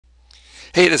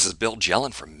Hey, this is Bill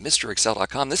Jelen from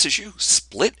MrExcel.com. This is you,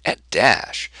 split at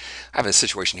dash. I have a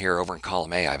situation here over in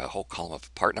column A. I have a whole column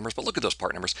of part numbers, but look at those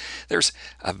part numbers. There's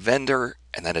a vendor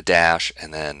and then a dash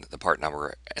and then the part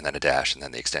number and then a dash and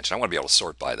then the extension. I want to be able to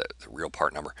sort by the real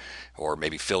part number or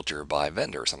maybe filter by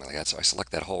vendor or something like that. So I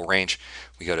select that whole range.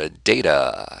 We go to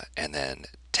data and then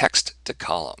text to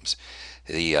columns.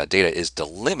 The data is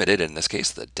delimited. In this case,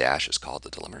 the dash is called the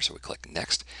delimiter. So we click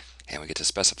next and we get to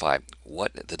specify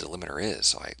what the delimiter is.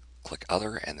 So I click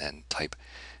other and then type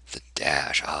the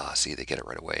dash. See, they get it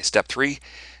right away. Step 3,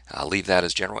 leave that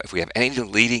as general. If we have any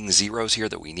leading zeros here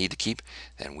that we need to keep,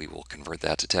 then we will convert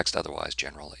that to text. Otherwise,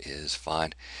 general is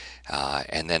fine.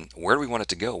 And then where do we want it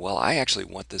to go? Well, I actually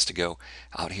want this to go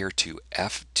out here to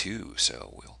F2.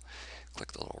 So we'll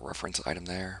click the little reference item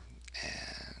there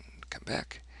and come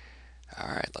back.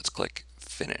 All right, let's click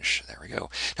finish. There we go.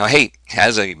 Now, hey,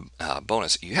 as a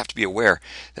bonus, you have to be aware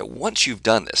that once you've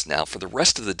done this, now for the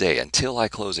rest of the day until I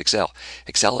close Excel,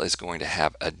 Excel is going to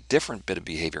have a different bit of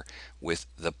behavior with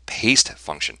the paste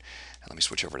function. Now, let me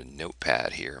switch over to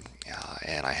Notepad here,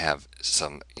 and I have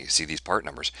some. You see these part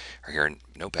numbers are here in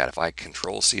Notepad. If I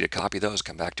Control C to copy those,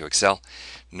 come back to Excel.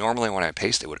 Normally, when I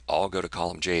paste, it would all go to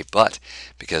column J, but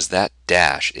because that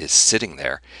dash is sitting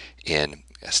there in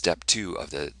step 2 of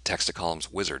the text to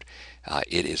columns wizard,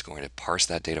 it is going to parse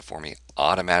that data for me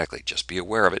automatically. Just be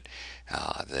aware of it,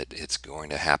 that it's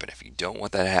going to happen. If you don't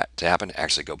want that to happen,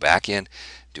 actually go back in,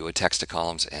 do a text to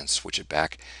columns and switch it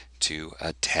back to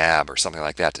a tab or something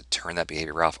like that to turn that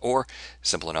behavior off, or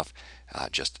simple enough,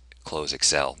 just close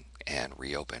Excel and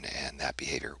reopen and that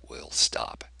behavior will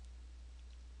stop.